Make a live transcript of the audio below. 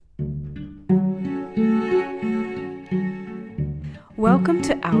Welcome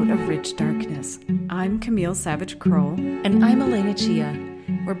to Out of Rich Darkness. I'm Camille Savage Kroll. And I'm Elena Chia.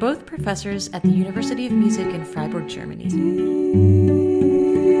 We're both professors at the University of Music in Freiburg, Germany.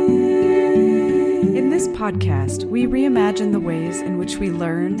 In this podcast, we reimagine the ways in which we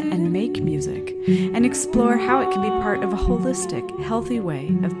learn and make music and explore how it can be part of a holistic, healthy way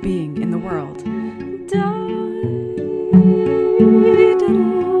of being in the world.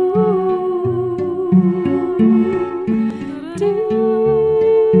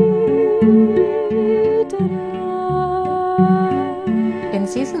 In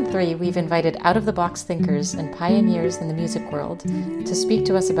Season 3, we've invited out-of-the-box thinkers and pioneers in the music world to speak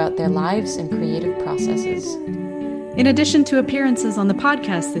to us about their lives and creative processes. In addition to appearances on the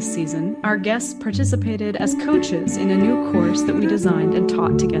podcast this season, our guests participated as coaches in a new course that we designed and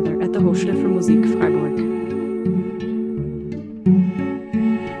taught together at the Hochschule für Musik Freiburg.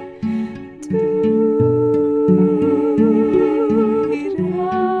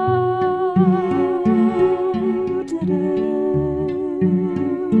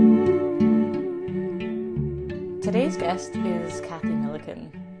 Today's guest is Kathy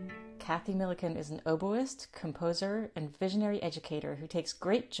Milliken. Kathy Milliken is an oboist, composer, and visionary educator who takes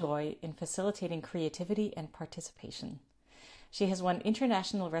great joy in facilitating creativity and participation. She has won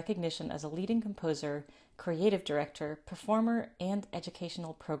international recognition as a leading composer, creative director, performer, and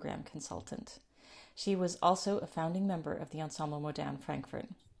educational program consultant. She was also a founding member of the Ensemble Modern Frankfurt.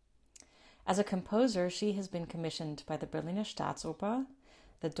 As a composer, she has been commissioned by the Berliner Staatsoper,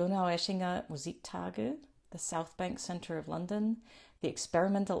 the Donaueschinger Musiktage, the South Bank Centre of London, the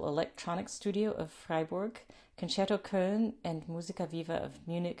Experimental Electronics Studio of Freiburg, Concerto Köln, and Musica Viva of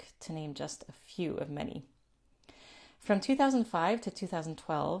Munich, to name just a few of many. From 2005 to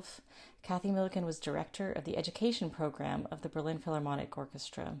 2012, Kathy Milliken was director of the education program of the Berlin Philharmonic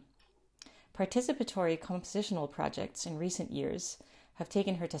Orchestra. Participatory compositional projects in recent years have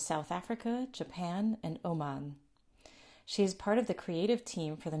taken her to South Africa, Japan, and Oman. She is part of the creative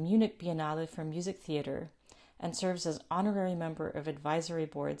team for the Munich Biennale for Music Theatre and serves as honorary member of advisory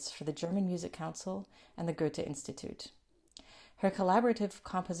boards for the German Music Council and the Goethe Institute. Her collaborative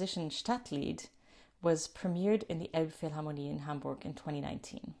composition Stadtlied was premiered in the Elbphilharmonie in Hamburg in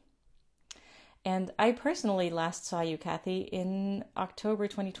 2019. And I personally last saw you, Kathy, in October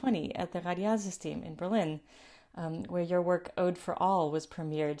 2020 at the Radialsystem in Berlin, where your work Ode for All was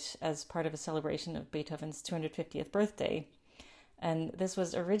premiered as part of a celebration of Beethoven's 250th birthday. And this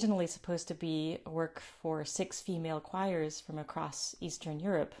was originally supposed to be a work for 6 female choirs from across Eastern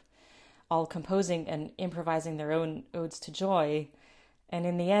Europe, all composing and improvising their own odes to joy. And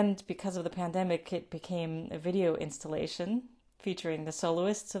in the end, because of the pandemic, it became a video installation featuring the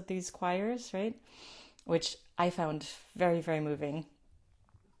soloists of these choirs, right? Which I found very, very moving.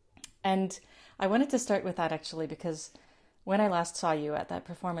 And I wanted to start with that actually, because when I last saw you at that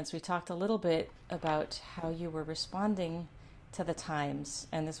performance, we talked a little bit about how you were responding to the times,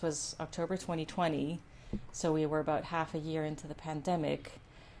 and this was October 2020, so we were about half a year into the pandemic,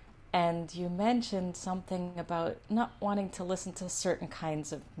 and you mentioned something about not wanting to listen to certain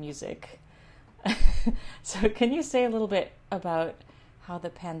kinds of music. So can you say a little bit about how the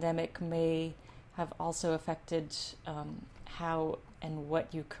pandemic may have also affected how and what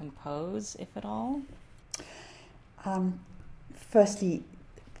you compose, if at all? Firstly,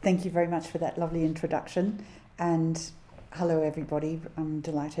 thank you very much for that lovely introduction, and hello everybody. I'm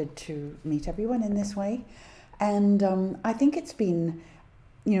delighted to meet everyone in this way. And I think it's been,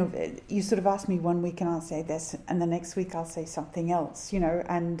 you sort of ask me one week and I'll say this, and the next week I'll say something else,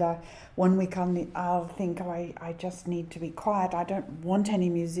 and one week I'll think, I just need to be quiet, I don't want any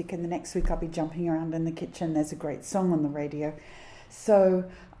music, and the next week I'll be jumping around in the kitchen, there's a great song on the radio. So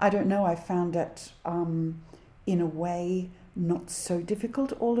I don't know, I found it in a way not so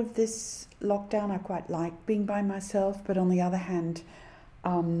difficult, all of this lockdown. I quite like being by myself, but on the other hand,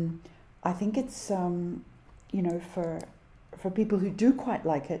 I think it's for people who do quite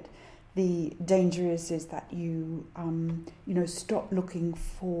like it, the danger is that you stop looking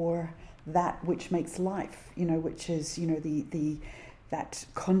for that which makes life, which is that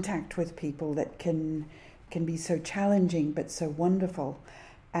contact with people that can be so challenging but so wonderful.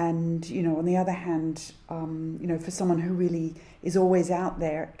 And, on the other hand, for someone who really is always out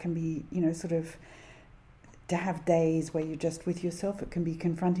there, it can be, sort of to have days where you're just with yourself. It can be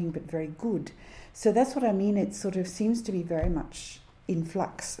confronting but very good. So that's what I mean. It sort of seems to be very much in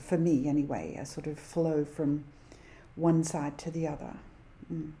flux for me anyway, a sort of flow from one side to the other.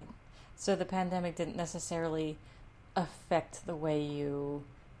 Mm. So the pandemic didn't necessarily affect the way you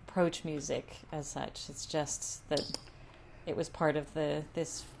approach music as such. It's just that it was part of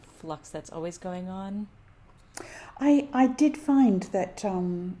this flux that's always going on. I did find that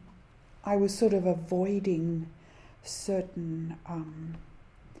I was sort of avoiding certain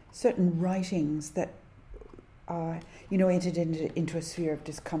writings that entered into a sphere of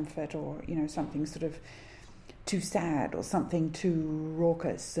discomfort, or something sort of too sad or something too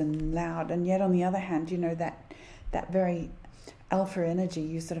raucous and loud. And yet on the other hand, that very alpha energy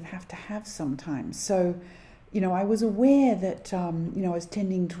you sort of have to have sometimes. So I was aware that I was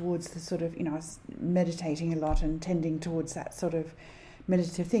tending towards the sort of, I was meditating a lot and tending towards that sort of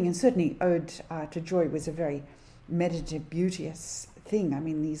meditative thing. And certainly Ode to Joy was a very meditative, beauteous thing. I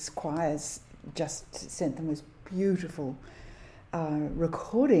mean, these choirs just sent them as beautiful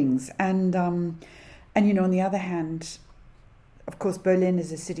recordings. And on the other hand, of course, Berlin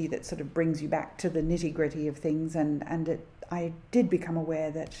is a city that sort of brings you back to the nitty-gritty of things. I did become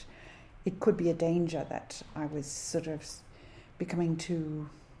aware that it could be a danger that I was sort of becoming too,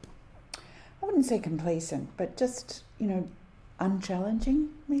 I wouldn't say complacent, but just, unchallenging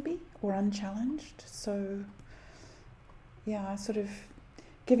maybe, or unchallenged. So, yeah, sort of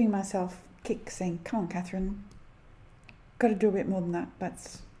giving myself kick, saying, come on, Catherine, got to do a bit more than that,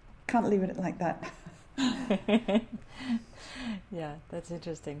 but can't leave it like that. Yeah, that's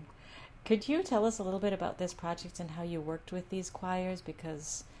interesting. Could you tell us a little bit about this project and how you worked with these choirs?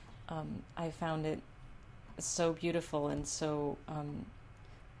 Because I found it so beautiful and so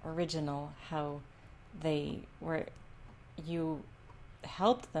original how you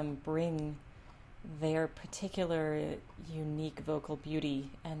helped them bring their particular unique vocal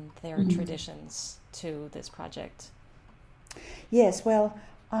beauty and their traditions to this project. Yes, well,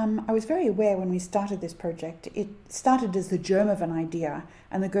 I was very aware when we started this project. It started as the germ of an idea,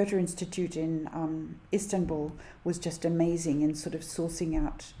 and the Goethe Institute in Istanbul was just amazing in sort of sourcing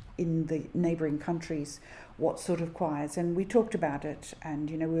out in the neighbouring countries what sort of choirs. And we talked about it, and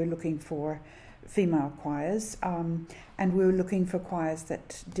we were looking for female choirs, and we were looking for choirs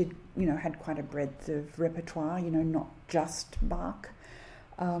that did had quite a breadth of repertoire, not just Bach,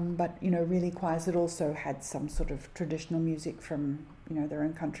 but really choirs that also had some sort of traditional music from their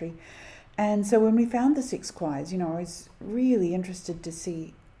own country. And so when we found the 6 choirs, I was really interested to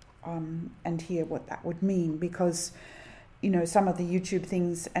see and hear what that would mean, because some of the YouTube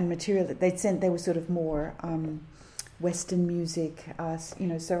things and material that they'd sent, they were sort of more Western music,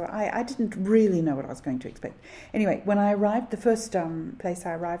 so I didn't really know what I was going to expect. Anyway, when I arrived, the first place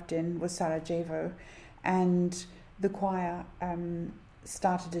I arrived in was Sarajevo, and the choir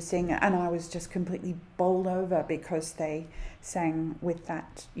started to sing, and I was just completely bowled over because they sang with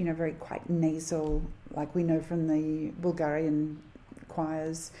that, very quite nasal, like we know from the Bulgarian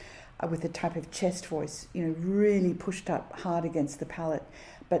choirs, with a type of chest voice, really pushed up hard against the palate,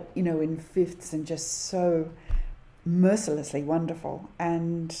 but, in fifths, and just so mercilessly wonderful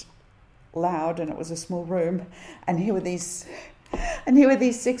and loud. And it was a small room, and here were these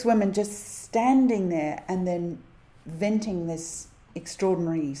 6 women just standing there and then venting this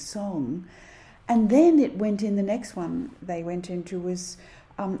extraordinary song. And then it went in, the next one they went into was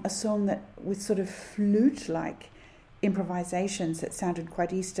a song that with sort of flute-like improvisations that sounded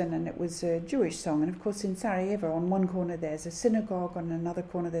quite Eastern, and it was a Jewish song. And of course in Sarajevo, on one corner there's a synagogue, on another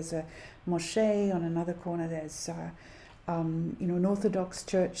corner there's a moschee, on another corner there's an Orthodox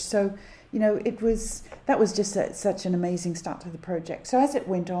church. So that was just such an amazing start to the project. So as it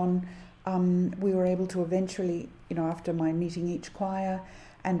went on, we were able to eventually, after my meeting each choir,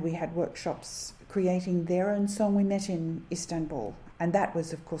 and we had workshops creating their own song, we met in Istanbul. And that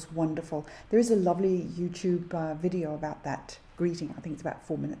was, of course, wonderful. There is a lovely YouTube video about that greeting. I think it's about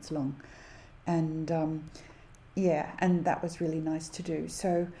 4 minutes long. And and that was really nice to do.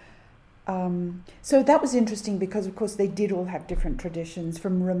 So that was interesting because, of course, they did all have different traditions.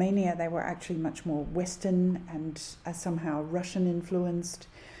 From Romania, they were actually much more Western and somehow Russian influenced.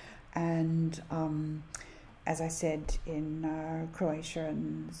 And as I said, in Croatia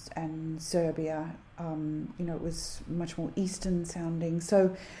and Serbia, it was much more Eastern sounding.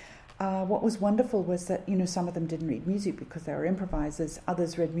 So what was wonderful was that, some of them didn't read music because they were improvisers.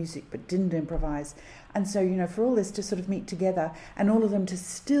 Others read music but didn't improvise. And so, for all this to sort of meet together and all of them to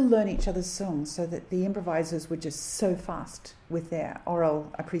still learn each other's songs, so that the improvisers were just so fast with their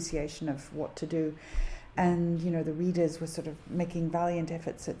oral appreciation of what to do. And, the readers were sort of making valiant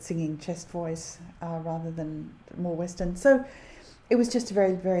efforts at singing chest voice rather than more Western. So it was just a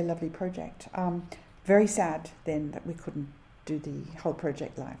very, very lovely project. Very sad then that we couldn't do the whole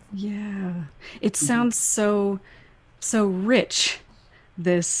project live. Yeah. It sounds so rich.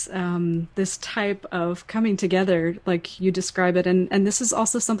 this type of coming together, like you describe it. And this is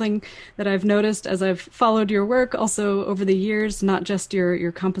also something that I've noticed as I've followed your work also over the years, not just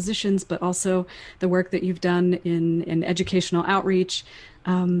your compositions, but also the work that you've done in educational outreach,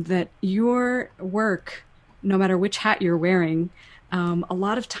 that your work, no matter which hat you're wearing, a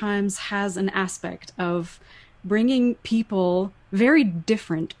lot of times has an aspect of bringing people, very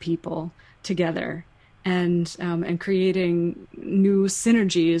different people, together and creating new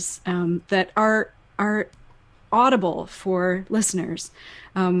synergies that are audible for listeners,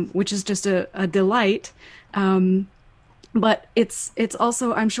 which is just a delight. But it's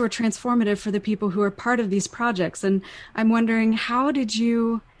also, I'm sure, transformative for the people who are part of these projects. And I'm wondering, how did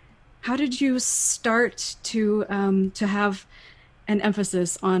you start to have an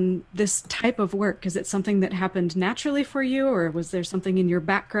emphasis on this type of work? Is it something that happened naturally for you, or was there something in your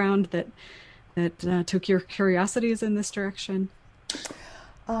background that took your curiosities in this direction?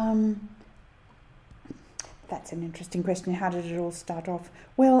 That's an interesting question. How did it all start off?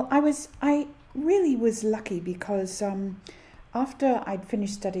 Well, I really was lucky because after I'd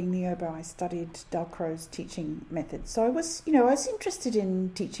finished studying the oboe, I studied Dalcroze's teaching methods. So I was interested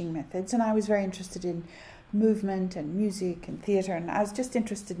in teaching methods, and I was very interested in movement and music and theatre, and I was just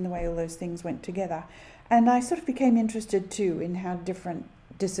interested in the way all those things went together. And I sort of became interested too in how different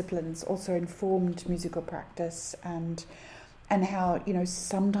disciplines also informed musical practice, and how, you know,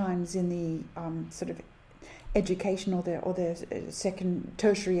 sometimes in the sort of education or the second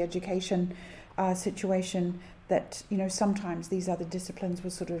tertiary education situation, that, you know, sometimes these other disciplines were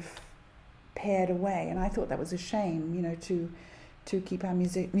sort of pared away, and I thought that was a shame, you know, to keep our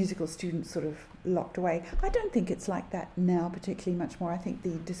musical students sort of locked away. I don't think it's like that now particularly much more. I think the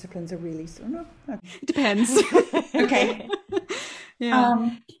disciplines are really sort of... It depends. Okay. Yeah.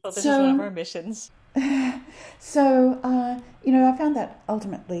 Well, this is one of our missions. So, you know, I found that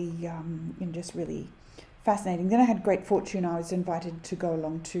ultimately, you know, just really fascinating. Then I had great fortune. I was invited to go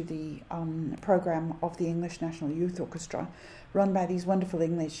along to the program of the English National Youth Orchestra, run by these wonderful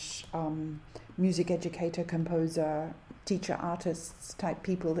English music educator, composer, teacher, artists type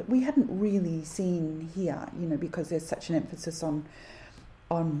people that we hadn't really seen here, you know, because there's such an emphasis on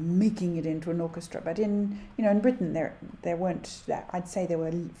making it into an orchestra. But in Britain there weren't, I'd say there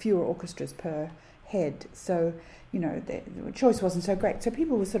were fewer orchestras per head, so, you know, the choice wasn't so great. So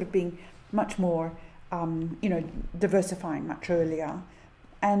people were sort of being much more diversifying much earlier,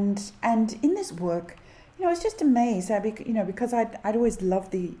 and in this work, you know, I was just amazed, because I'd always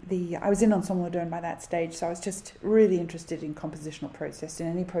loved I was in Ensemble Moderne by that stage, so I was just really interested in compositional process, and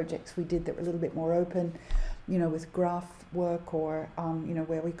any projects we did that were a little bit more open, you know, with graph work, or you know,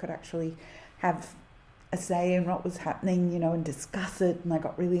 where we could actually have a say in what was happening, you know, and discuss it. And I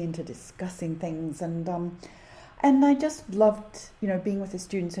got really into discussing things, and I just loved, you know, being with the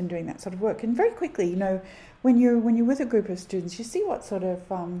students and doing that sort of work. And very quickly, you know, when you're with a group of students, you see what sort of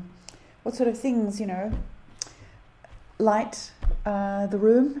things, you know, light the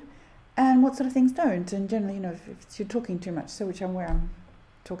room, and what sort of things don't. And generally, you know, if you're talking too much, so which I'm where I'm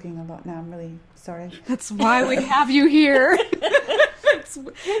talking a lot now, I'm really sorry. That's why we have you here. It's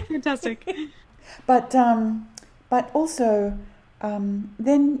fantastic. But also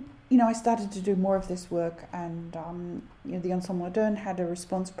then, you know, I started to do more of this work, and you know, the Ensemble Moderne had a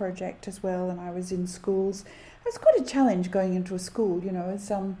response project as well, and I was in schools. It was quite a challenge going into a school, you know, as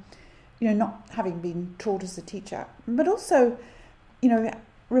you know, not having been taught as a teacher, but also, you know,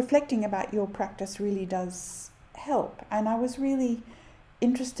 reflecting about your practice really does help. And I was really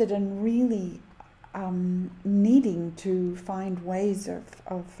interested and really needing to find ways of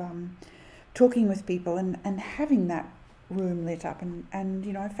talking with people and having that room lit up. And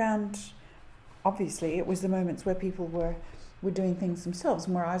you know, I found, obviously, it was the moments where people were doing things themselves,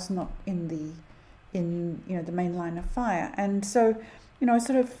 and where I was not in you know, the main line of fire. And so, you know,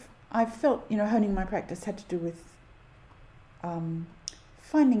 I felt, you know, honing my practice had to do with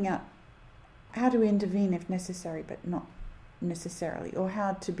finding out how to intervene if necessary, but not necessarily, or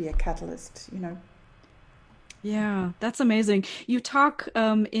how to be a catalyst, you know. Yeah, that's amazing. You talk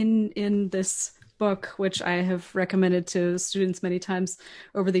in this book, which I have recommended to students many times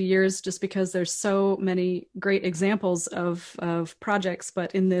over the years, just because there's so many great examples of projects.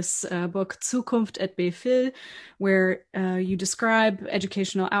 But in this book, Zukunft et Befehl, where you describe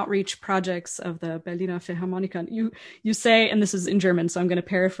educational outreach projects of the Berliner Philharmoniker, you say, and this is in German, so I'm going to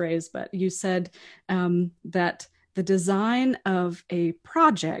paraphrase, but you said that the design of a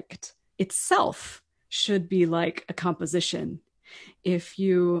project itself should be like a composition. If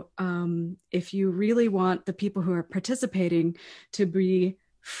you really want the people who are participating to be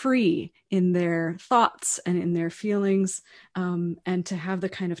free in their thoughts and in their feelings, and to have the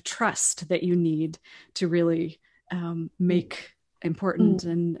kind of trust that you need to really make important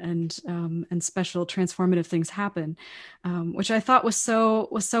and special transformative things happen, which I thought was so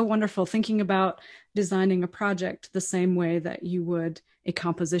wonderful, thinking about designing a project the same way that you would a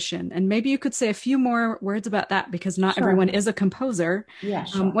composition. And maybe you could say a few more words about that, because not everyone is a composer. Yeah,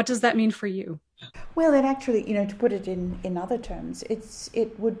 sure. What does that mean for you? Well, it actually, to put it in other terms,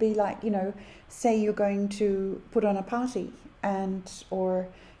 it would be like, say you're going to put on a party or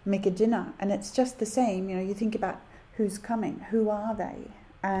make a dinner, and it's just the same. You think about who's coming, who are they,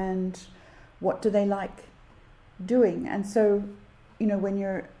 and what do they like doing. And so,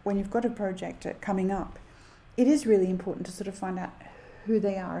 when you've got a project coming up, it is really important to sort of find out who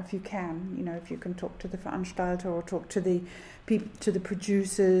they are, if you can. If you can talk to the Veranstalter or talk to the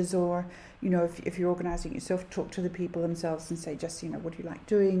producers, or if you're organising yourself, talk to the people themselves and say, just what do you like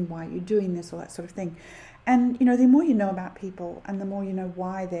doing, why are you doing this, all that sort of thing. And the more you know about people, and the more you know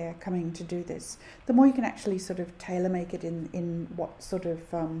why they're coming to do this, the more you can actually sort of tailor make it in what sort of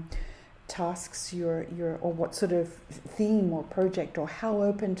tasks or what sort of theme or project, or how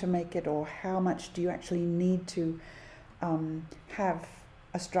open to make it, or how much do you actually need to have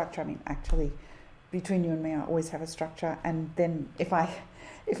a structure. I mean, actually, between you and me, I always have a structure, and then if I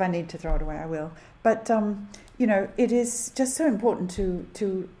need to throw it away, I will. But it is just so important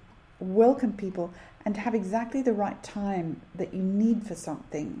to welcome people and to have exactly the right time that you need for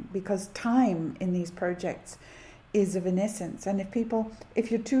something, because time in these projects is of an essence. And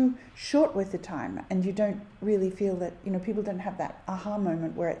if you're too short with the time, and you don't really feel that, people don't have that aha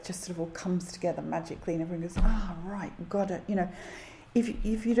moment where it just sort of all comes together magically and everyone goes, right, got it.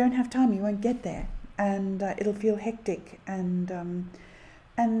 If you don't have time, you won't get there, and it'll feel hectic, and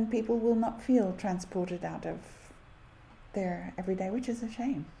people will not feel transported out of their everyday, which is a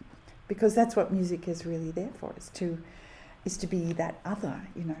shame, because that's what music is really there for, is to be that other,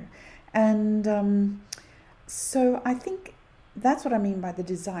 and so I think that's what I mean by the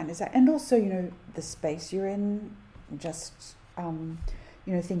design, is that, and also the space you're in, just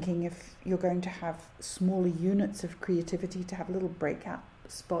thinking if you're going to have smaller units of creativity, to have little breakout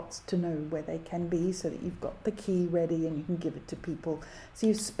spots to know where they can be, so that you've got the key ready and you can give it to people. So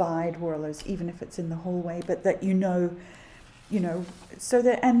you've spied Whirlers, even if it's in the hallway, but that so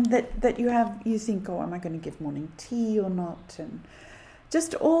that you think, am I going to give morning tea or not, and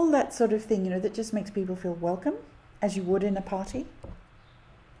just all that sort of thing, that just makes people feel welcome, as you would in a party.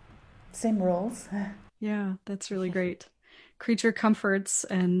 Same rules. Yeah, that's really great. Creature comforts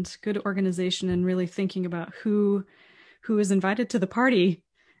and good organization, and really thinking about who is invited to the party,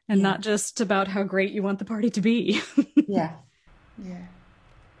 and not just about how great you want the party to be. Yeah.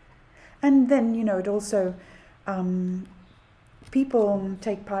 And then, it also, people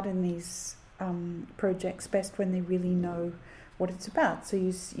take part in these projects best when they really know what it's about. So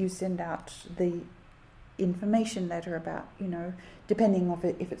you send out the information letter about, depending on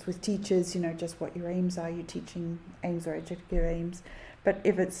if it's with teachers, just what your aims are. You're teaching aims or educator aims. But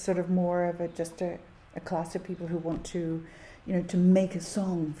if it's sort of more of just a class of people who want to, to make a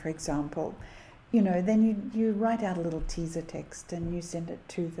song, for example, then you write out a little teaser text and you send it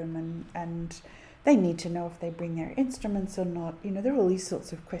to them, and they need to know if they bring their instruments or not. There are all these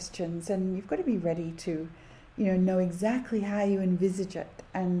sorts of questions, and you've got to be ready to, know exactly how you envisage it.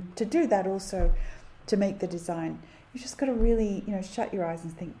 And to do that also, to make the design, you've just got to really, shut your eyes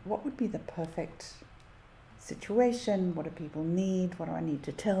and think, what would be the perfect situation? What do people need? What do I need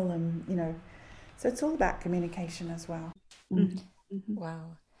to tell them? So it's all about communication as well. Mm-hmm.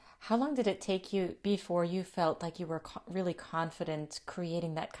 Wow. How long did it take you before you felt like you were really confident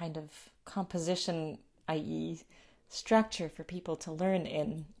creating that kind of composition, i.e. structure for people to learn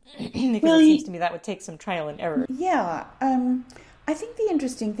in? Because it seems to me that would take some trial and error. Yeah. I think the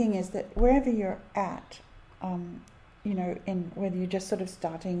interesting thing is that wherever you're at, in whether you're just sort of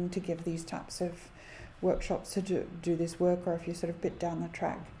starting to give these types of workshops to do this work, or if you're sort of a bit down the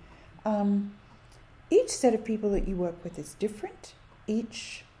track, each set of people that you work with is different.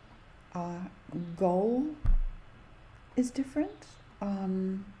 Each goal is different.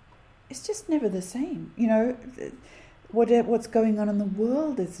 It's just never the same. What's going on in the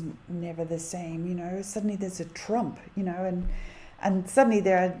world is never the same. Suddenly there's a Trump, and suddenly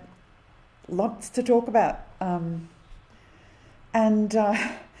there are lots to talk about. And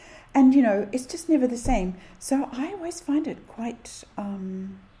it's just never the same. So I always find it quite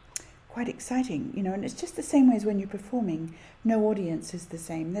exciting, and it's just the same way as when you're performing. No audience is the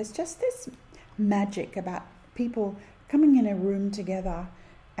same. There's just this magic about people coming in a room together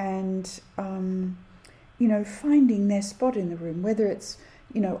and, finding their spot in the room, whether it's,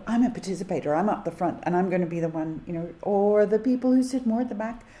 I'm a participator, I'm up the front, and I'm going to be the one, or the people who sit more at the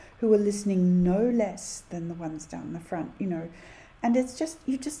back who are listening no less than the ones down the front, and it's just,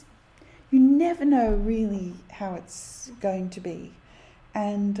 you never know really how it's going to be.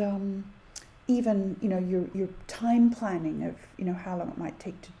 And even, your time planning of, how long it might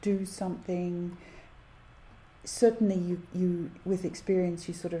take to do something. Certainly you with experience,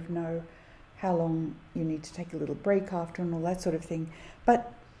 you sort of know how long you need to take a little break after and all that sort of thing.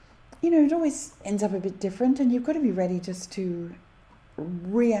 But, it always ends up a bit different, and you've got to be ready just to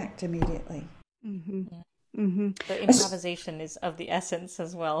react immediately. Mm-hmm. Mm-hmm. The improvisation is of the essence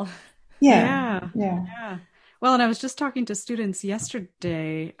as well. Yeah. Well, and I was just talking to students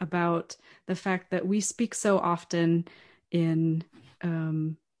yesterday about the fact that we speak so often in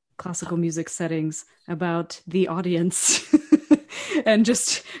classical music settings about the audience and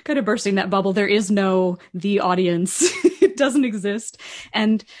just kind of bursting that bubble. There is no the audience. It doesn't exist.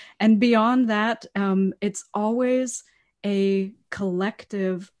 And beyond that, it's always a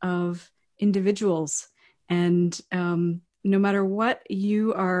collective of individuals. And no matter what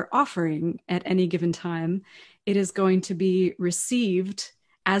you are offering at any given time, it is going to be received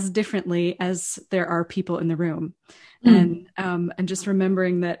as differently as there are people in the room. And just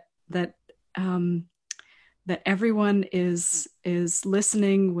remembering that everyone is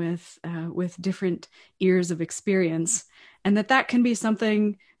listening with different ears of experience, and that can be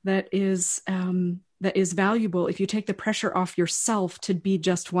something that is valuable if you take the pressure off yourself to be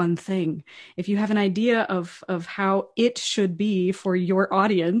just one thing. If you have an idea of how it should be for your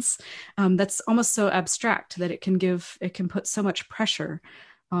audience, that's almost so abstract that it can put so much pressure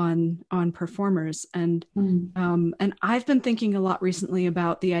on performers. And I've been thinking a lot recently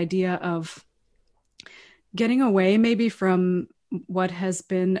about the idea of getting away maybe from what has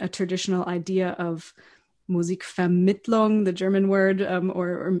been a traditional idea of Musikvermittlung, the German word,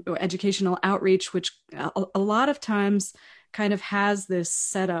 or educational outreach, which a lot of times kind of has this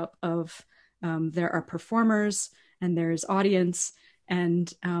setup of there are performers and there's audience,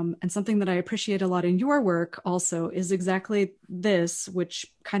 and something that I appreciate a lot in your work also is exactly this, which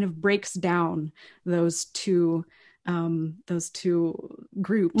kind of breaks down those two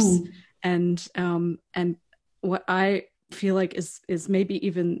groups, and what I feel like is maybe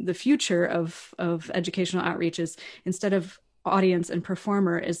even the future of educational outreach is, instead of audience and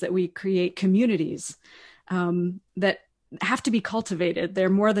performer, is that we create communities that have to be cultivated. They're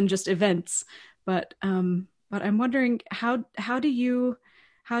more than just events, but I'm wondering how do you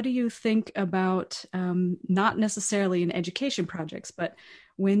think about not necessarily in education projects, but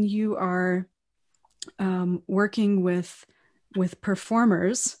when you are working with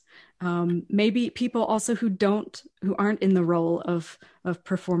performers, maybe people also who aren't in the role of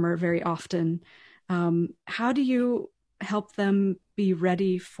performer very often, how do you help them be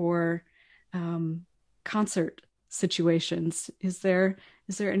ready for concert situations? Is there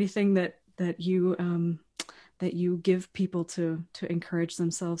anything that you give people to encourage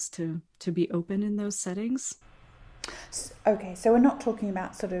themselves to be open in those settings? Okay, so we're not talking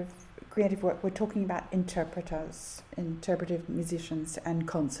about sort of creative work, we're talking about interpretive musicians and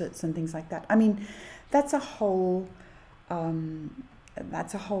concerts and things like that. I mean, that's a whole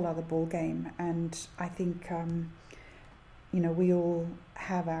other ball game, and I think we all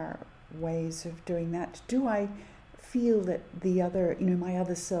have our ways of doing that. Do I feel that the other, my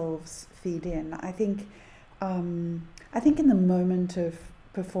other selves feed in? I think in the moment of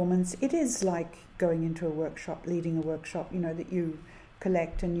performance, it is like going into a workshop, leading a workshop, that you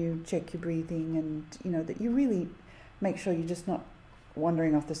collect and you check your breathing, and that you really make sure you're just not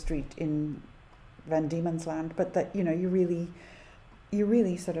wandering off the street in Van Diemen's Land, but that you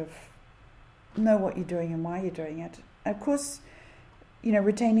really sort of know what you're doing and why you're doing it. Of course,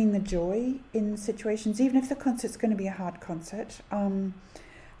 retaining the joy in situations, even if the concert's going to be a hard concert.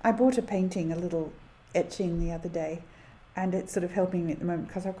 I bought a painting, a little etching the other day, and it's sort of helping me at the moment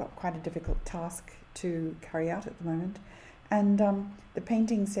because I've got quite a difficult task to carry out at the moment. And the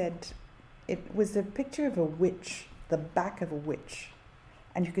painting said, it was a picture of a witch, the back of a witch.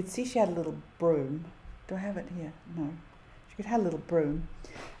 And you could see she had a little broom. Do I have it here? No. She had a little broom.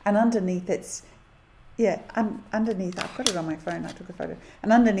 And underneath underneath, I've got it on my phone, I took a photo.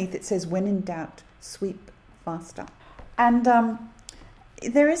 And underneath it says, when in doubt, sweep faster. And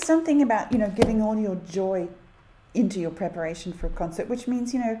there is something about, giving all your joy into your preparation for a concert, which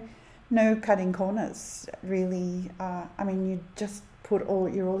means, no cutting corners, really. You just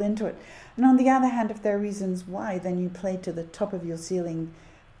you're all into it. And on the other hand, if there are reasons why, then you play to the top of your ceiling,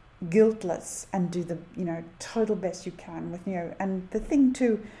 guiltless, and do the, total best you can with, and the thing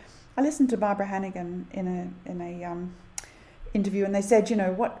too, I listened to Barbara Hannigan in interview, and they said,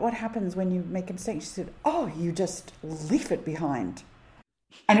 what happens when you make a mistake? She said, oh, you just leave it behind.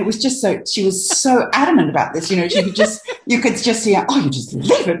 And it was just so, she was so adamant about this, you could just see, oh, you just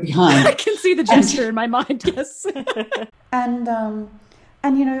leave it behind. I can see the gesture in my mind, yes. And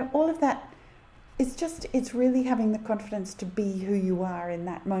all of that, it's really having the confidence to be who you are in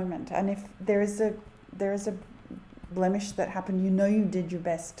that moment. And if there is a blemish that happened, you did your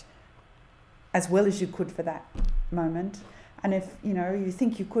best as well as you could for that moment. And if, you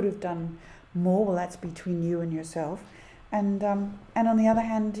think you could have done more, well, that's between you and yourself. And on the other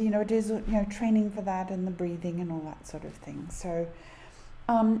hand, it is, training for that and the breathing and all that sort of thing. So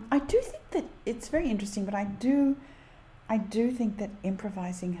I do think that it's very interesting, but I do think that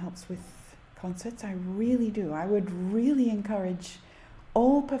improvising helps with concerts. I really do. I would really encourage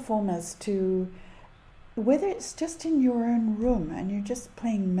all performers to, whether it's just in your own room and you're just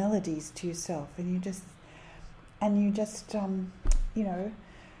playing melodies to yourself and you just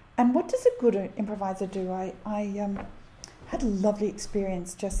and what does a good improviser do? I had a lovely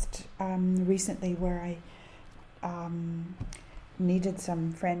experience just recently where I needed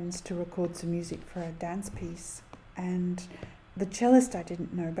some friends to record some music for a dance piece, and the cellist I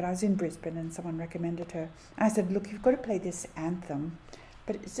didn't know, but I was in Brisbane and someone recommended her. I said, look, you've got to play this anthem,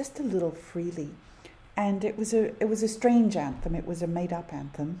 but it's just a little freely. And it was a strange anthem. It was a made-up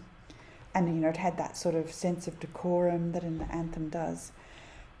anthem. And, it had that sort of sense of decorum that an anthem does.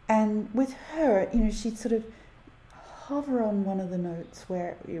 And with her, she'd sort of hover on one of the notes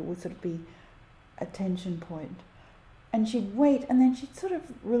where it would sort of be a tension point. And she'd wait, and then she'd sort of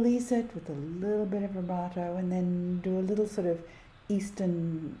release it with a little bit of vibrato, and then do a little sort of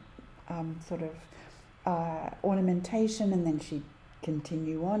Eastern ornamentation, and then she'd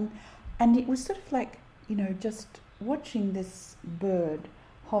continue on. And it was sort of like, just watching this bird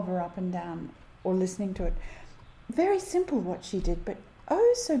hover up and down or listening to it. Very simple what she did, but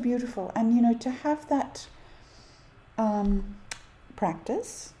oh so beautiful. And, to have that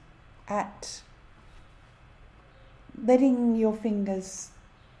practice at letting your fingers,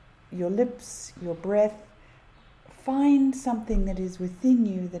 your lips, your breath find something that is within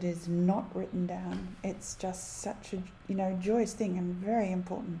you that is not written down. It's just such a joyous thing and very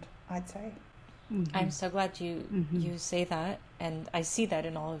important, I'd say. Mm-hmm. I'm so glad you say that, and I see that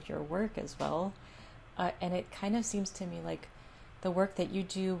in all of your work as well. And it kind of seems to me like the work that you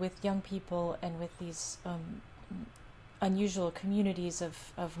do with young people and with these unusual communities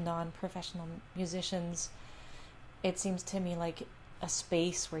of non-professional musicians, it seems to me like a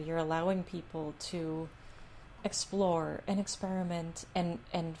space where you're allowing people to explore and experiment and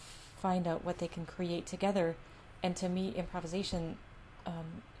find out what they can create together. And to me, improvisation,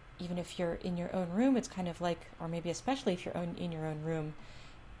 even if you're in your own room, it's kind of like, or maybe especially if you're in your own room,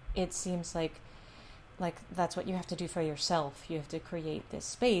 it seems like that's what you have to do for yourself. You have to create this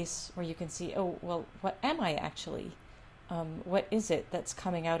space where you can see, oh, well, what am I actually? What is it that's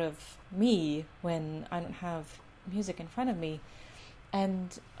coming out of me when I don't have music in front of me?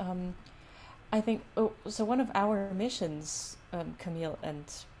 And I think, so one of our missions, Camille and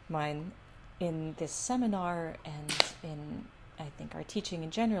mine, in this seminar and in, I think, our teaching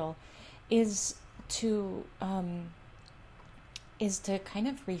in general, is to kind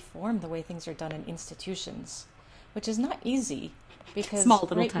of reform the way things are done in institutions, which is not easy because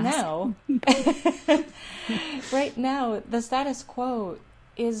right now the status quo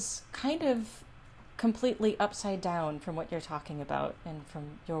is kind of completely upside down from what you're talking about and from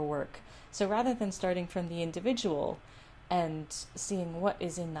your work. So rather than starting from the individual and seeing what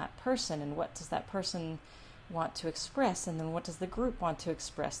is in that person and what does that person want to express, and then what does the group want to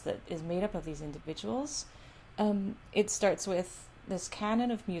express that is made up of these individuals, it starts with this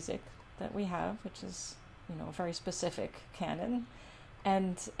canon of music that we have, which is, a very specific canon,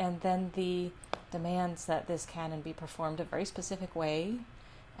 and then the demands that this canon be performed a very specific way,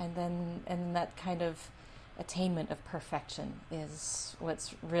 and that kind of attainment of perfection is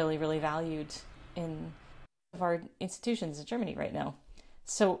what's really, really valued in our institutions in Germany right now.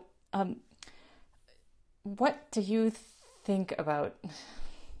 So, what do you think about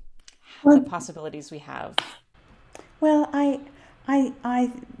the possibilities we have? Well, I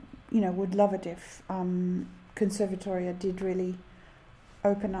would love it if Conservatoria did really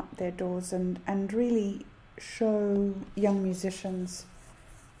open up their doors and really show young musicians,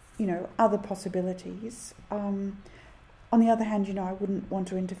 other possibilities. On the other hand, I wouldn't want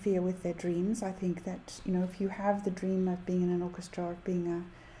to interfere with their dreams. I think that, if you have the dream of being in an orchestra, of being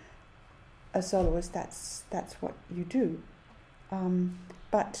a soloist, that's what you do.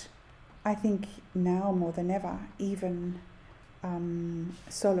 But I think now more than ever, even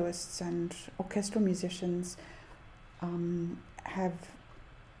soloists and orchestral musicians have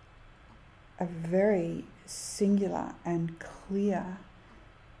a very singular and clear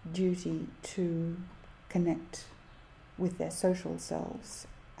duty to connect with their social selves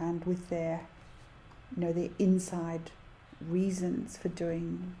and with their, their inside reasons for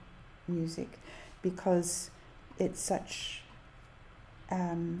doing music, because it's such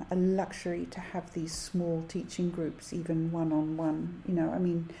a luxury to have these small teaching groups, even one-on-one,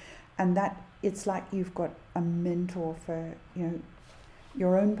 and that it's like you've got a mentor for,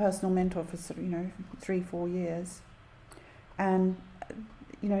 your own personal mentor for 3-4 years, and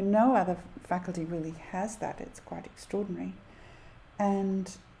no other faculty really has that. It's quite extraordinary, and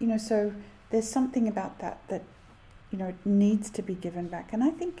so there's something about that it needs to be given back. And I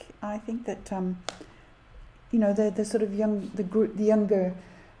think that the sort of the younger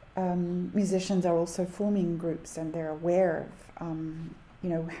musicians are also forming groups, and they're aware of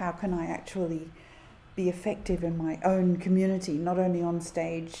how can I actually be effective in my own community, not only on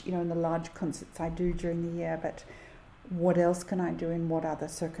stage, in the large concerts I do during the year, but what else can I do, in what other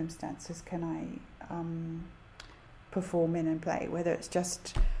circumstances can I perform in and play, whether it's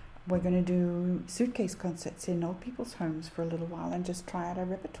just we're going to do suitcase concerts in old people's homes for a little while and just try out our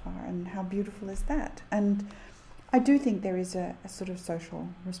repertoire, and how beautiful is that? And I do think there is a sort of social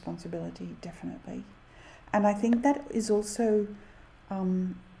responsibility, definitely. And I think that is also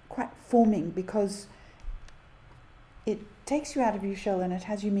quite forming, because it takes you out of your shell and it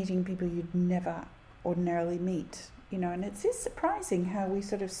has you meeting people you'd never ordinarily meet, and it's just surprising how we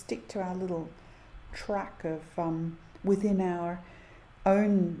sort of stick to our little track of within our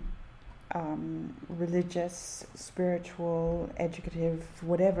own religious, spiritual, educative,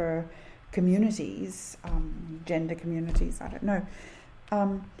 whatever communities, gender communities, I don't know,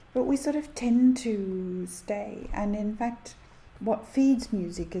 but we sort of tend to stay. And in fact, what feeds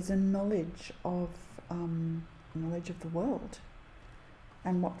music is a knowledge of the world,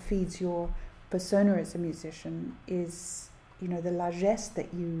 and what feeds your persona as a musician is the largesse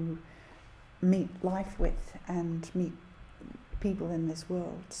that you meet life with and meet people in this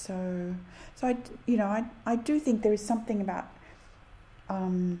world. So I do think there is something about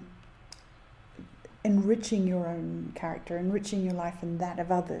enriching your own character, enriching your life and that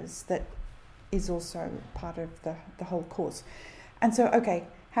of others, that is also part of the whole course. And so, okay,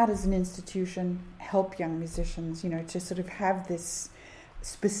 how does an institution help young musicians, to sort of have this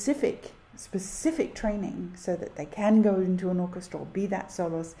specific training so that they can go into an orchestra or be that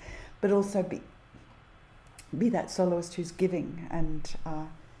soloist, but also be that soloist who's giving and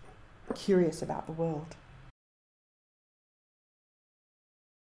curious about the world.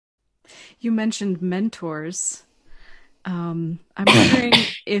 You mentioned mentors. I'm wondering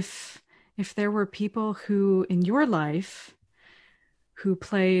if there were people who in your life who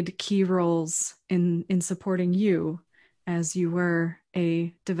played key roles in supporting you as you were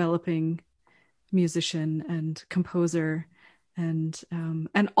a developing musician and composer, and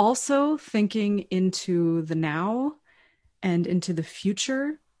also thinking into the now and into the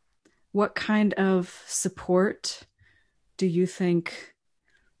future. What kind of support do you think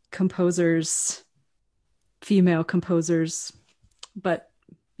composers, female composers, but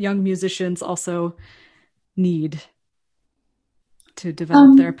young musicians also need to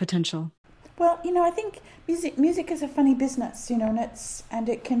develop their potential? Well, I think music is a funny business, and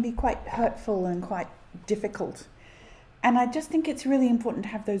it can be quite hurtful and quite difficult. And I just think it's really important to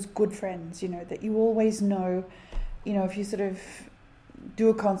have those good friends, that you always know, if you sort of do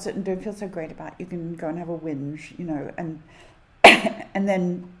a concert and don't feel so great about it, you can go and have a whinge, and and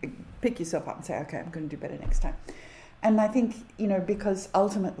then pick yourself up and say, okay, I'm going to do better next time. And I think, because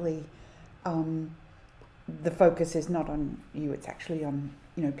ultimately the focus is not on you, it's actually on,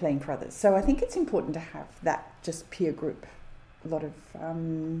 playing for others. So I think it's important to have that just peer group, a lot of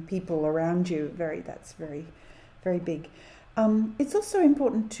people around you. That's very, very big. It's also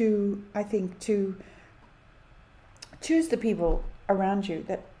important to, I think, to choose the people around you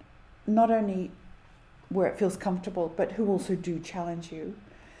that not only where it feels comfortable, but who also do challenge you.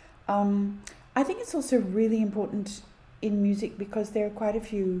 I think it's also really important in music because there are quite a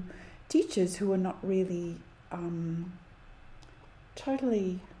few teachers who are not really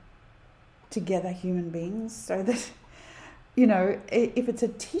totally together human beings, so that, if it's a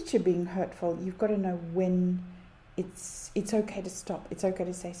teacher being hurtful, you've got to know when it's okay to stop. It's okay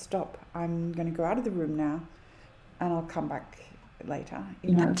to say, stop, I'm going to go out of the room now and I'll come back later.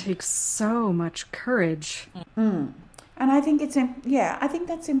 That takes so much courage. And I think I think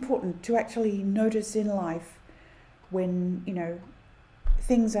that's important, to actually notice in life when,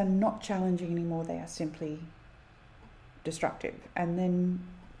 things are not challenging anymore, they are simply destructive. And then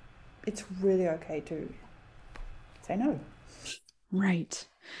it's really okay to say no. Right.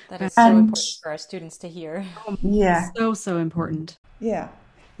 That is so important for our students to hear. Yeah. So important. Yeah.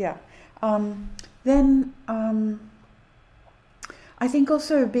 Then I think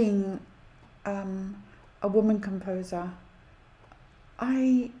also being a woman composer,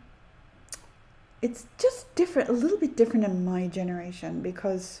 it's just different, a little bit different in my generation,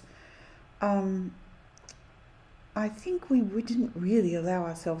 because I think we didn't really allow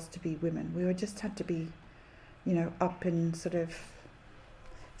ourselves to be women. We just had to be, up and sort of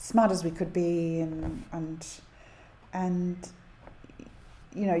smart as we could be, and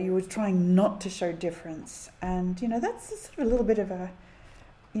you were trying not to show difference, and that's sort of a little bit of a,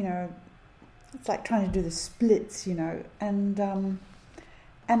 it's like trying to do the splits, and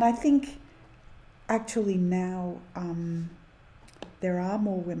I think actually now there are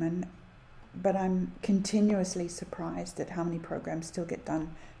more women, but I'm continuously surprised at how many programs still get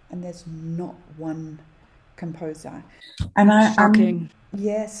done, and there's not one composer. And Shocking.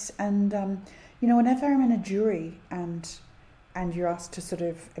 Yes, and whenever I'm in a jury and you're asked to sort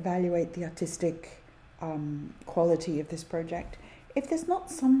of evaluate the artistic quality of this project, if there's not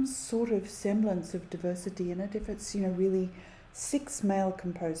some sort of semblance of diversity in it, if it's really 6 male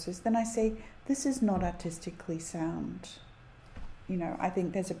composers, then I say this is not artistically sound. I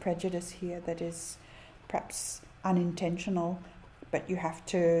think there's a prejudice here that is perhaps unintentional, but you have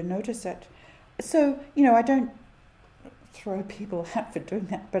to notice it. So, I don't throw people out for doing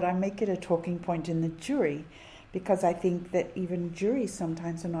that, but I make it a talking point in the jury, because I think that even juries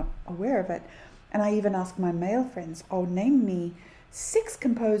sometimes are not aware of it. And I even ask my male friends, name me 6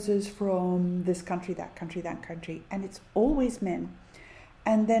 composers from this country, that country, that country, and it's always men.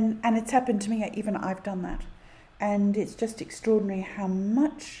 And it's happened to me, even I've done that. And it's just extraordinary how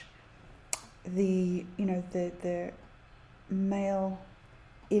much the male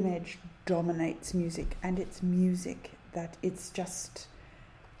image dominates music, and it's music that it's just,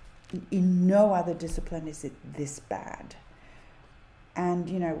 in no other discipline is it this bad. And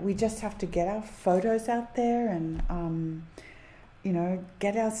we just have to get our photos out there and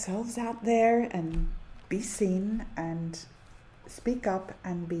get ourselves out there and be seen and speak up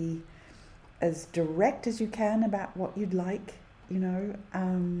and be as direct as you can about what you'd like,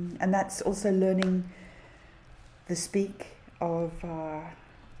 and that's also learning the speak of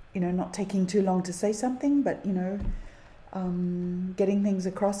not taking too long to say something, but getting things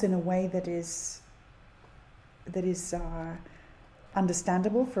across in a way that is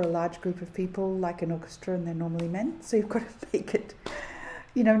understandable for a large group of people, like an orchestra, and they're normally men. So you've got to make it,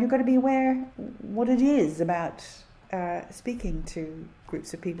 and you've got to be aware what it is about speaking to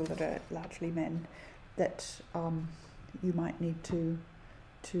groups of people that are largely men that you might need to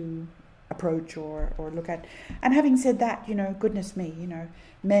approach or look at. And having said that, goodness me,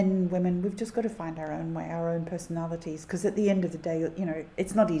 men, women, we've just got to find our own way, our own personalities, because at the end of the day,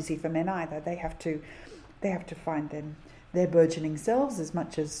 it's not easy for men either. They have to find their burgeoning selves as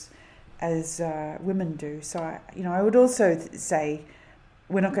much as women do. So I would also say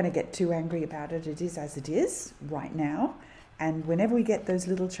we're not going to get too angry about it. It is as it is right now, and whenever we get those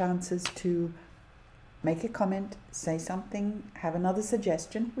little chances to make a comment, say something, have another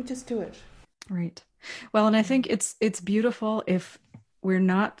suggestion, we just do it. Right. Well, and I think it's beautiful if we're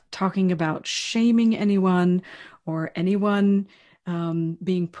not talking about shaming anyone or anyone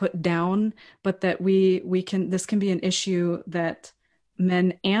being put down, but that this can be an issue that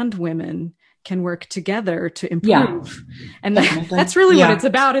men and women can work together to improve. Yeah, and that's really what it's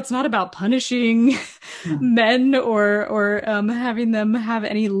about. It's not about punishing men or having them have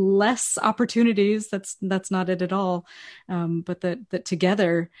any less opportunities. That's not it at all. But that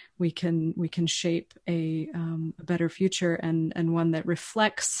together we can shape a better future and one that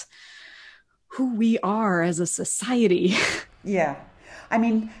reflects who we are as a society. Yeah. I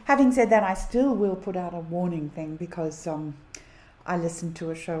mean, having said that, I still will put out a warning thing, because I listened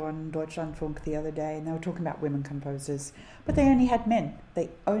to a show on Deutschlandfunk the other day, and they were talking about women composers, but they only had men. They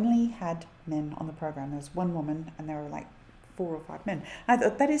only had men on the program. There was one woman, and there were like 4 or 5 men. I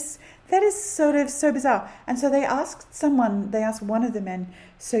thought that is sort of so bizarre. And so they asked one of the men,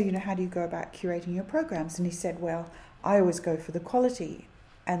 so how do you go about curating your programs? And he said, well, I always go for the quality.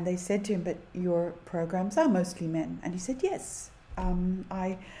 And they said to him, but your programs are mostly men. And he said, yes,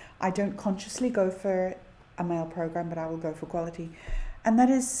 I don't consciously go for a male program, but I will go for quality. And that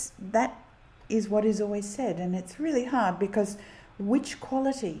is what is always said. And it's really hard, because which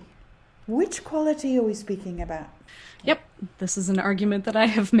quality are we speaking about? Yep. This is an argument that I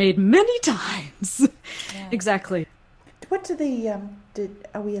have made many times. Yeah. Exactly. What are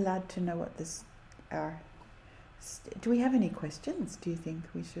we allowed to know what this are? Do we have any questions? Do you think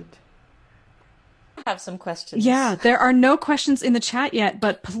we should? have some questions. Yeah, there are no questions in the chat yet,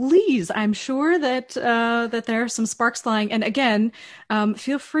 but please, I'm sure that that there are some sparks flying. And again,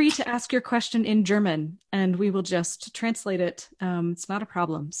 feel free to ask your question in German, and we will just translate it. It's not a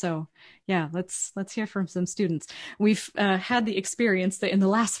problem. So, yeah, let's hear from some students. We've had the experience that in the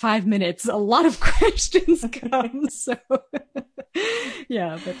last 5 minutes, a lot of questions come. So,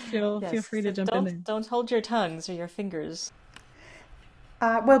 yeah, but feel free to jump in there. Don't hold your tongues or your fingers.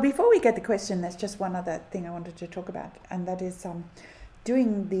 Well, before we get the question, there's just one other thing I wanted to talk about, and that is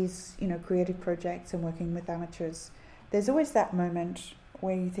doing these, creative projects and working with amateurs. There's always that moment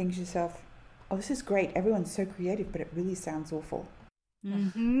where you think to yourself, "Oh, this is great. Everyone's so creative, but it really sounds awful."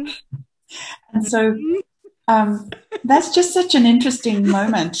 Mm-hmm. And so that's just such an interesting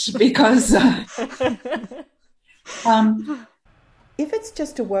moment because if it's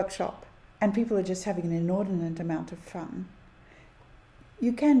just a workshop and people are just having an inordinate amount of fun,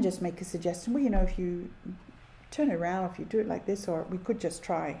 you can just make a suggestion. Well, if you turn it around, if you do it like this, or we could just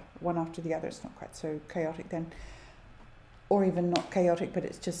try one after the other. It's not quite so chaotic then. Or even not chaotic, but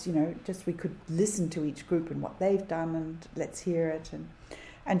it's just, just we could listen to each group and what they've done and let's hear it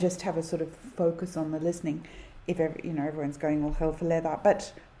and just have a sort of focus on the listening if, everyone's going all hell for leather.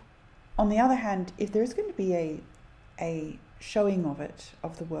 But on the other hand, if there's going to be a showing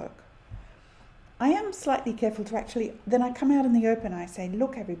of the work, I am slightly careful to actually, then I come out in the open and I say,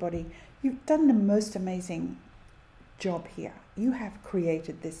 look, everybody, you've done the most amazing job here. You have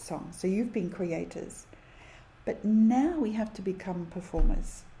created this song, so you've been creators. But now we have to become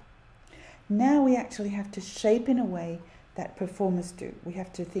performers. Now we actually have to shape in a way that performers do. We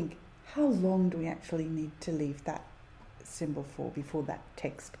have to think, how long do we actually need to leave that symbol for before that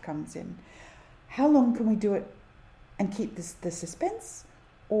text comes in? How long can we do it and keep the suspense?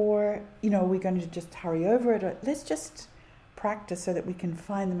 Or, are we going to just hurry over it? Or let's just practice so that we can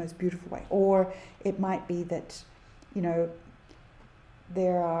find the most beautiful way. Or it might be that,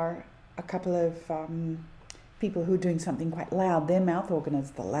 there are a couple of people who are doing something quite loud. Their mouth organ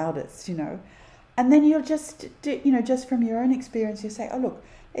is the loudest, And then you'll just do, just from your own experience, you say, oh, look,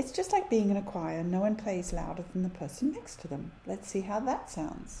 it's just like being in a choir. No one plays louder than the person next to them. Let's see how that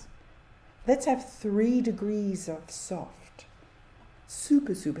sounds. Let's have 3 degrees of soft.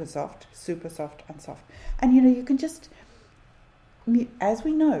 Super, super soft, and soft. And, you can just, as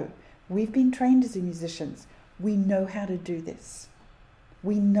we know, we've been trained as musicians. We know how to do this.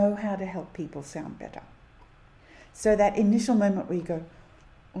 We know how to help people sound better. So that initial moment where you go,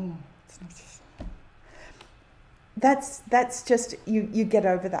 oh, it's not just... That's just, you get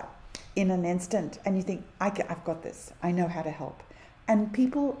over that in an instant and you think, I've got this. I know how to help. And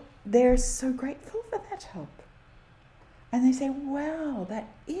people, they're so grateful for that help. And they say, wow, that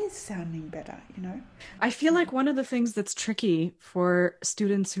is sounding better, I feel like one of the things that's tricky for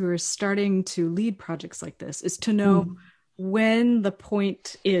students who are starting to lead projects like this is to know when the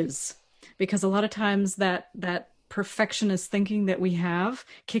point is. Because a lot of times that perfectionist thinking that we have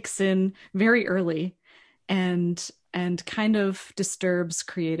kicks in very early and kind of disturbs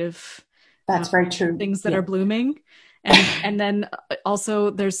creative That's very true. things that are blooming. And then also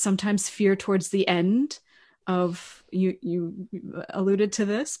there's sometimes fear towards the end of you alluded to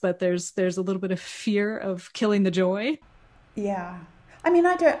this, but there's a little bit of fear of killing the joy. Yeah. I mean,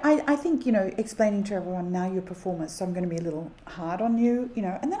 I think, explaining to everyone, now you're performers, so I'm going to be a little hard on you,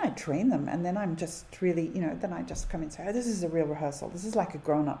 and then I train them, and then I'm just really, then I just come and say, oh, this is a real rehearsal. This is like a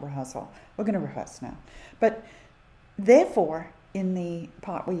grown-up rehearsal. We're going to rehearse now. But therefore, in the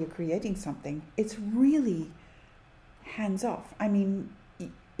part where you're creating something, it's really hands-off. I mean,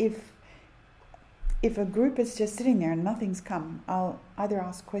 if a group is just sitting there and nothing's come, I'll either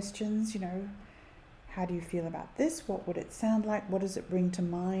ask questions, how do you feel about this? What would it sound like? What does it bring to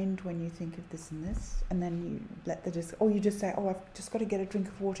mind when you think of this and this? And then you let you just say, oh, I've just got to get a drink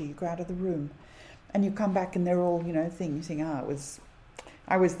of water. You go out of the room and you come back and they're all, saying, I was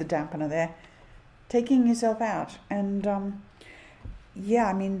the dampener there. Taking yourself out. And that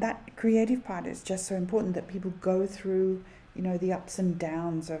creative part is just so important, that people go through, the ups and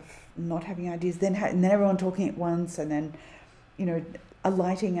downs of not having ideas, and then everyone talking at once, and then,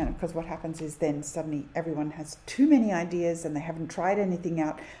 alighting, and because what happens is then suddenly everyone has too many ideas and they haven't tried anything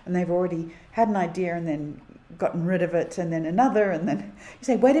out, and they've already had an idea and then gotten rid of it, and then another, and then you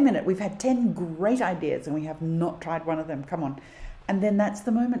say, wait a minute, we've had 10 great ideas and we have not tried one of them, come on. And then that's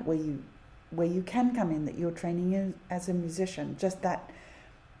the moment where you can come in, that you're training you as a musician, just that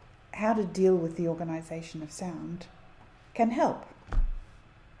how to deal with the organization of sound can help.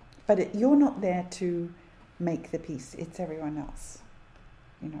 But you're not there to make the piece, it's everyone else,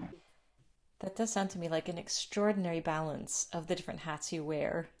 That does sound to me like an extraordinary balance of the different hats you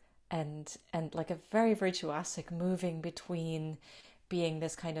wear. and like a very virtuosic moving between being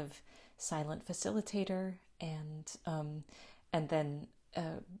this kind of silent facilitator and then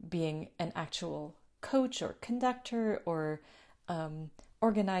being an actual coach or conductor or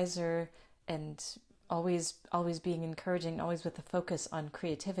organizer, and always being encouraging, always with a focus on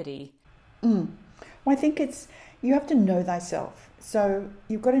creativity. Well, I think you have to know thyself. So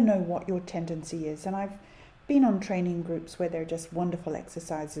you've got to know what your tendency is. And I've been on training groups where they're just wonderful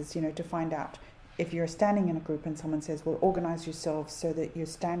exercises, to find out if you're standing in a group and someone says, well, organize yourselves so that you're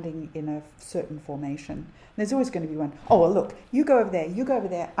standing in a certain formation. There's always going to be one, oh, well, look, you go over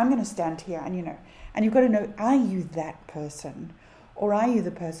there, I'm going to stand here. And you've got to know, are you that person? Or are you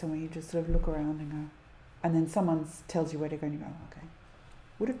the person where you just sort of look around and go, and then someone tells you where to go and you go, okay,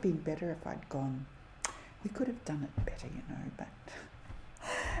 would have been better if I'd gone. We could have done it better, but...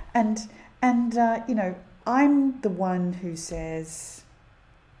 And I'm the one who says,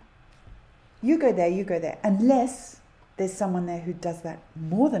 you go there, unless there's someone there who does that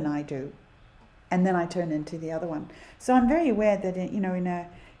more than I do, and then I turn into the other one. So I'm very aware that,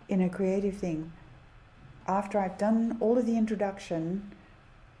 in a creative thing, after I've done all of the introduction,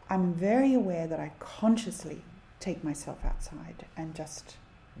 I'm very aware that I consciously take myself outside and just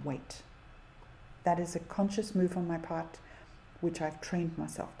wait. That is a conscious move on my part, which I've trained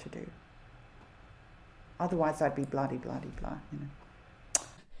myself to do. Otherwise, I'd be blah-de-blah-de-blah,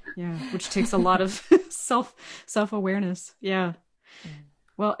 Yeah, which takes a lot of self-awareness. Yeah.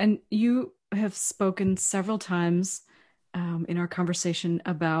 Well, and you have spoken several times in our conversation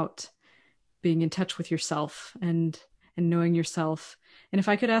about being in touch with yourself and knowing yourself. And if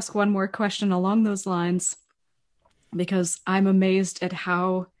I could ask one more question along those lines, because I'm amazed at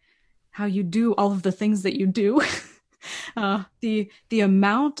how you do all of the things that you do. The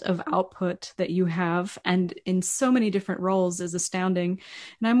amount of output that you have, and in so many different roles, is astounding.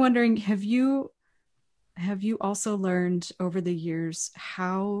 And I'm wondering, have you also learned over the years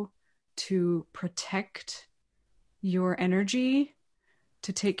how to protect your energy,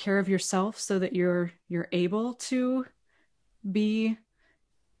 to take care of yourself so that you're able to be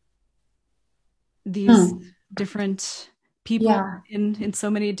these different people in so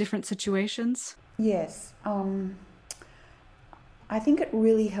many different situations? Yes. I think it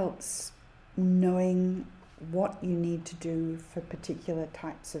really helps knowing what you need to do for particular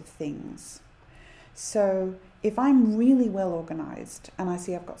types of things. So if I'm really well organized and I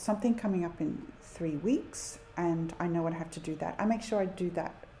see I've got something coming up in 3 weeks and I know I have to do that, I make sure I do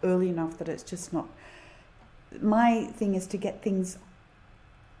that early enough that it's just not... My thing is to get things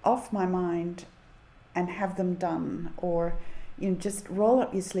off my mind and have them done, or just roll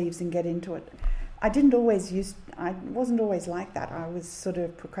up your sleeves and get into it. I wasn't always like that. I was sort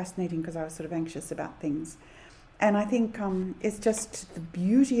of procrastinating because I was sort of anxious about things. And I think it's just the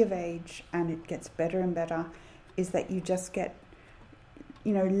beauty of age, and it gets better and better, is that you just get,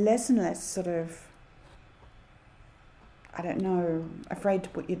 less and less sort of, afraid to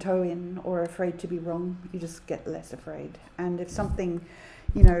put your toe in or afraid to be wrong. You just get less afraid. And if something,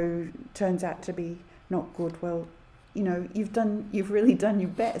 turns out to be not good, well, you've really done your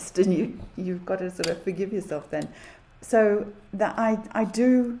best, and you've got to sort of forgive yourself then. So that I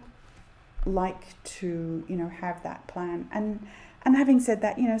do like to have that plan, and having said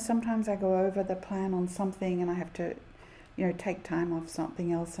that, sometimes I go over the plan on something and I have to take time off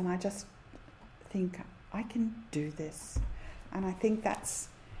something else, and I just think I can do this. And I think that's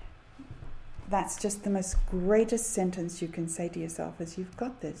just the most greatest sentence you can say to yourself is, you've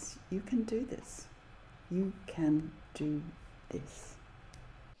got this, you can do this, you can do this.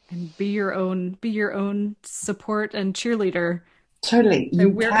 And be your own support and cheerleader. Totally.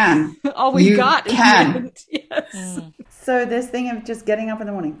 You can. All we got can. Yes. So this thing of just getting up in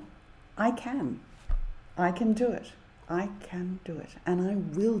the morning, I can do it. I can do it, and I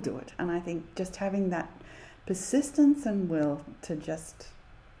will do it. And I think just having that persistence and will to just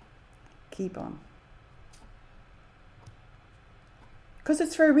keep on. Because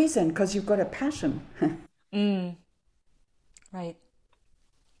it's for a reason, because you've got a passion. Right.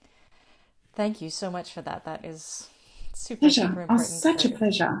 Thank you so much for that. That is super Pleasure. important. Such a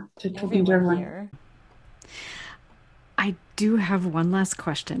pleasure to talking to everyone. Here. I do have one last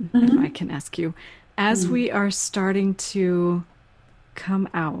question, if I can ask you. As we are starting to come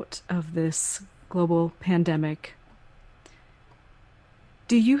out of this global pandemic,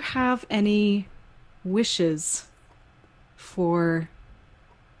 do you have any wishes for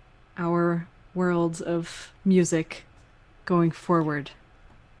our world of music going forward?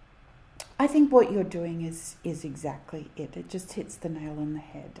 I think what you're doing is exactly it. It just hits the nail on the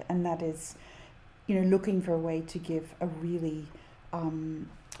head, and that is, looking for a way to give a really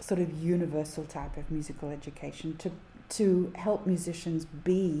sort of universal type of musical education to help musicians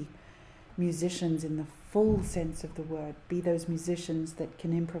be musicians in the full sense of the word, be those musicians that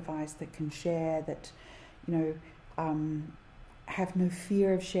can improvise, that can share, that, have no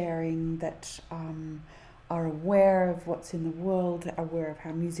fear of sharing, that are aware of what's in the world, aware of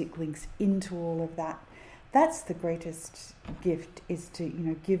how music links into all of that. That's the greatest gift, is to,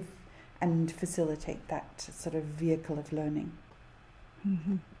 give and facilitate that sort of vehicle of learning.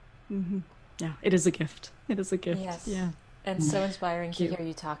 Mm-hmm. Mm-hmm. Yeah, it is a gift. It is a gift. Yes. Yeah. And so inspiring to hear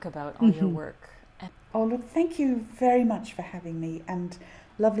you talk about all your work. Oh, look, thank you very much for having me, and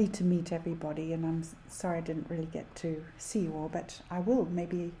lovely to meet everybody. And I'm sorry I didn't really get to see you all, but I will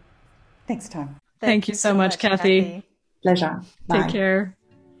maybe next time. Thank you so much, Kathy. Pleasure. Bye. Take care.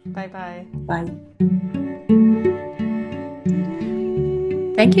 Bye-bye. Bye.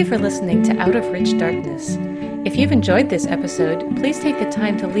 Thank you for listening to Out of Rich Darkness. If you've enjoyed this episode, please take the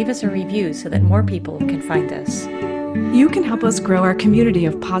time to leave us a review so that more people can find us. You can help us grow our community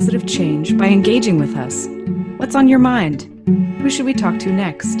of positive change by engaging with us. What's on your mind? Who should we talk to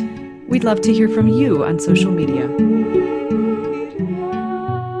next? We'd love to hear from you on social media.